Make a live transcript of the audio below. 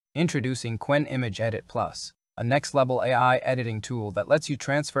Introducing Qwen Image Edit Plus, a next-level AI editing tool that lets you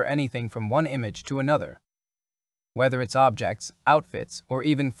transfer anything from one image to another. Whether it's objects, outfits, or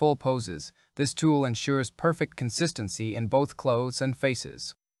even full poses, this tool ensures perfect consistency in both clothes and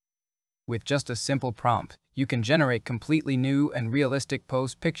faces. With just a simple prompt, you can generate completely new and realistic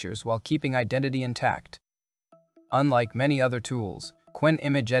pose pictures while keeping identity intact. Unlike many other tools, Qwen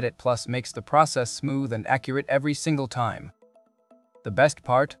Image Edit Plus makes the process smooth and accurate every single time. The best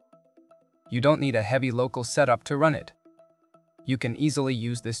part? You don't need a heavy local setup to run it. You can easily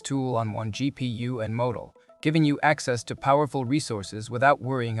use this tool on WAN GPU and Modal, giving you access to powerful resources without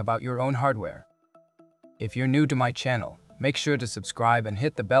worrying about your own hardware. If you're new to my channel, make sure to subscribe and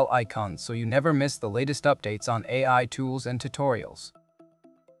hit the bell icon so you never miss the latest updates on AI tools and tutorials.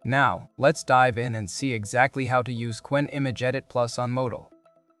 Now, let's dive in and see exactly how to use Qwen Image Edit Plus on Modal.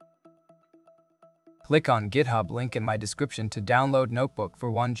 Click on GitHub link in my description to download Notebook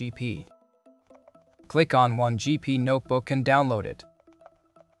for WAN GP. Click on WAN GP Notebook and download it.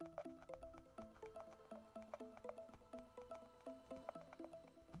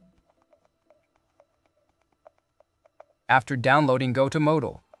 After downloading, go to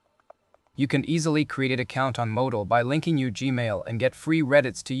Modal. You can easily create an account on Modal by linking your Gmail and get free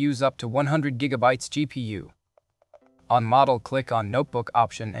Reddits to use up to 100 GB GPU. On Modal, click on Notebook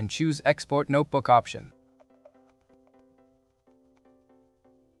option and choose Export Notebook option.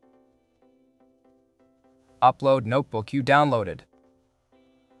 Upload notebook you downloaded.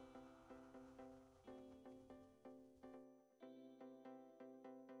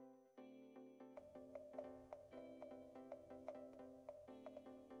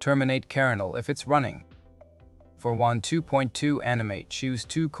 Terminate kernel if it's running. For WAN 2.2 animate, choose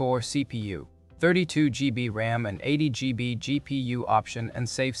 2-core CPU, 32 GB RAM and 80 GB GPU option and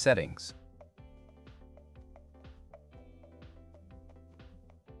save settings.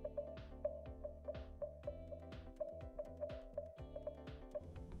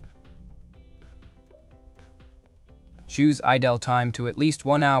 Choose idle time to at least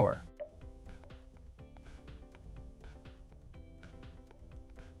 1 hour.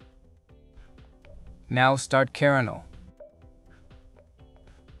 Now start kernel.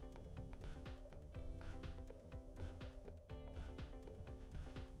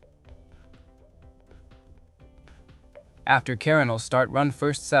 After kernel, start run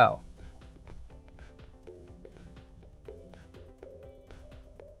first cell.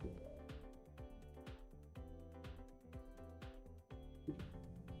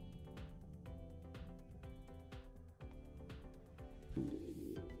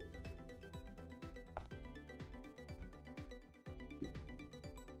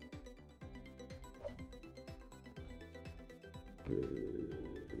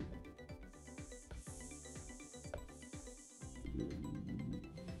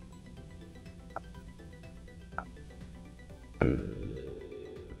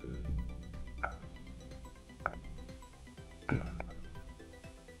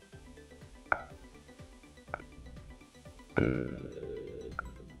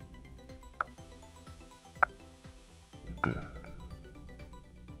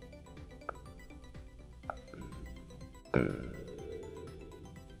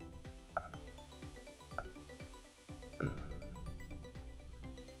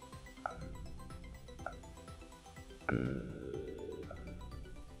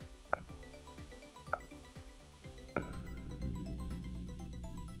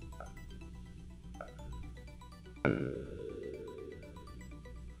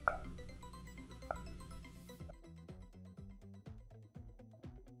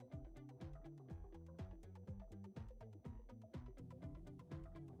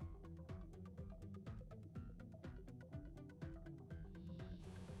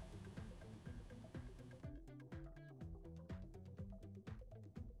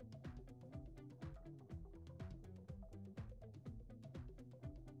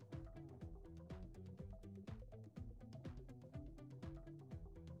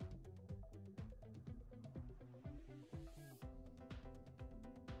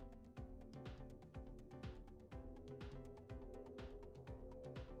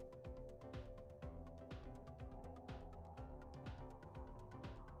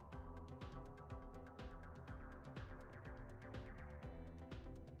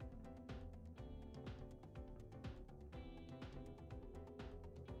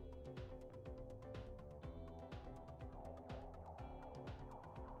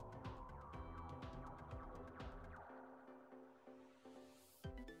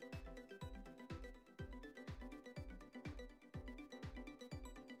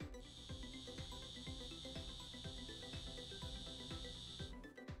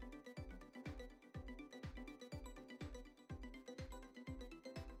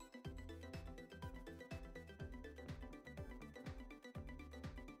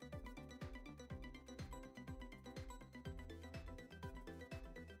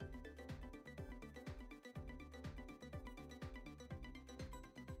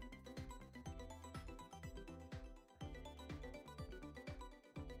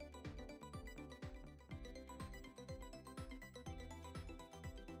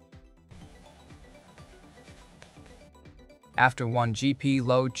 After WAN GPU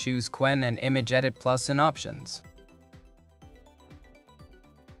load, choose Qwen and Image Edit Plus in Options.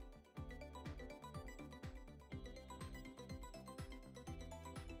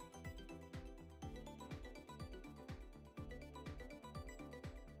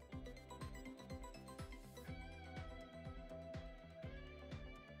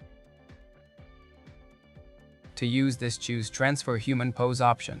 To use this, choose Transfer Human Pose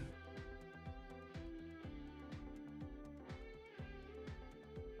option.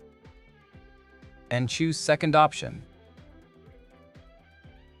 And choose second option.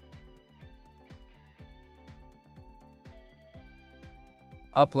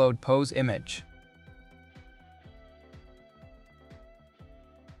 Upload pose image.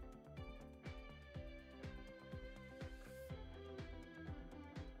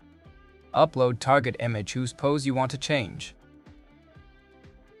 Upload target image whose pose you want to change.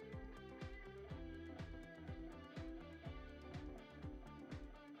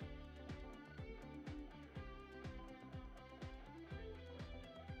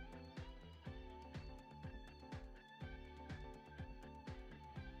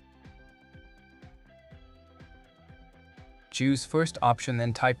 Choose first option,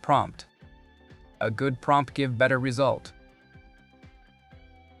 then type prompt. A good prompt give better result.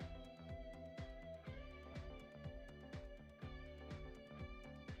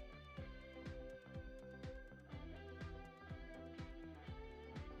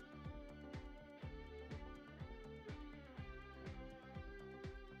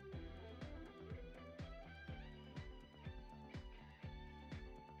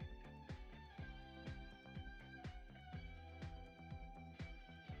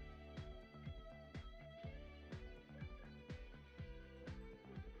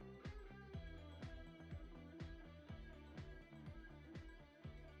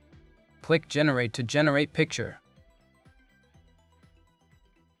 Click Generate to generate picture.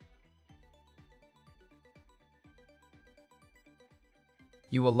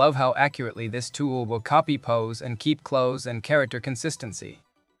 You will love how accurately this tool will copy pose and keep clothes and character consistency.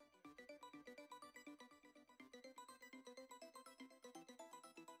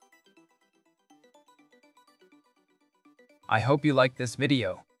 I hope you liked this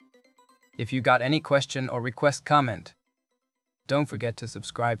video. If you got any question or request, comment. Don't forget to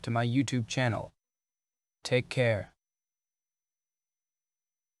subscribe to my YouTube channel. Take care.